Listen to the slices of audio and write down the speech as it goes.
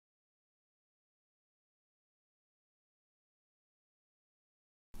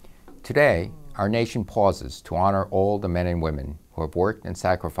Today, our nation pauses to honor all the men and women who have worked and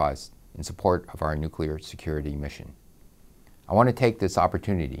sacrificed in support of our nuclear security mission. I want to take this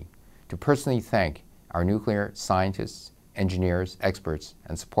opportunity to personally thank our nuclear scientists, engineers, experts,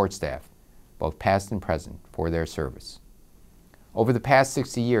 and support staff, both past and present, for their service. Over the past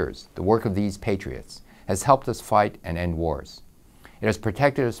 60 years, the work of these patriots has helped us fight and end wars. It has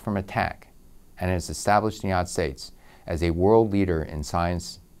protected us from attack and has established the United States as a world leader in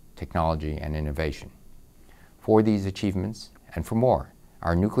science, technology, and innovation. For these achievements, and for more,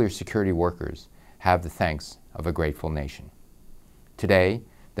 our nuclear security workers have the thanks of a grateful nation. Today,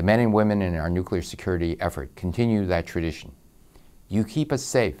 the men and women in our nuclear security effort continue that tradition. You keep us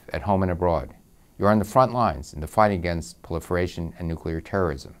safe at home and abroad. You're on the front lines in the fight against proliferation and nuclear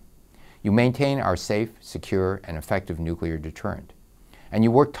terrorism. You maintain our safe, secure, and effective nuclear deterrent. And you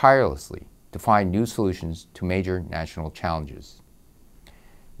work tirelessly to find new solutions to major national challenges.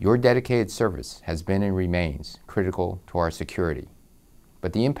 Your dedicated service has been and remains critical to our security,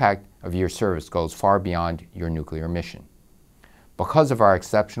 but the impact of your service goes far beyond your nuclear mission. Because of our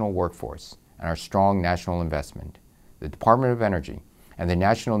exceptional workforce and our strong national investment, the Department of Energy and the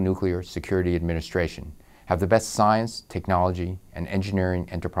National Nuclear Security Administration have the best science, technology, and engineering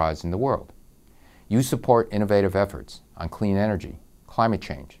enterprise in the world. You support innovative efforts on clean energy, climate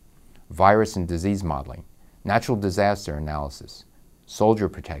change, virus and disease modeling, natural disaster analysis, soldier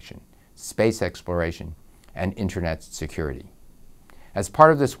protection, space exploration, and internet security. As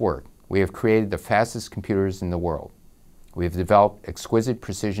part of this work, we have created the fastest computers in the world. We have developed exquisite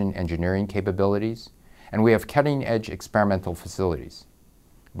precision engineering capabilities, and we have cutting-edge experimental facilities.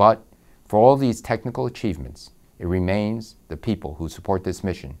 But for all these technical achievements, it remains the people who support this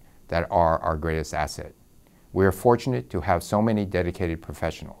mission that are our greatest asset. We are fortunate to have so many dedicated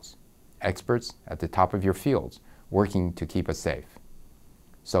professionals, experts at the top of your fields, working to keep us safe.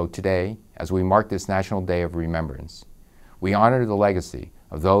 So today, as we mark this National Day of Remembrance, we honor the legacy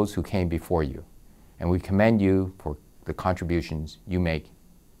of those who came before you, and we commend you for the contributions you make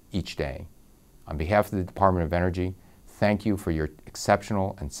each day. On behalf of the Department of Energy, thank you for your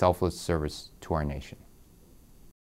exceptional and selfless service to our nation.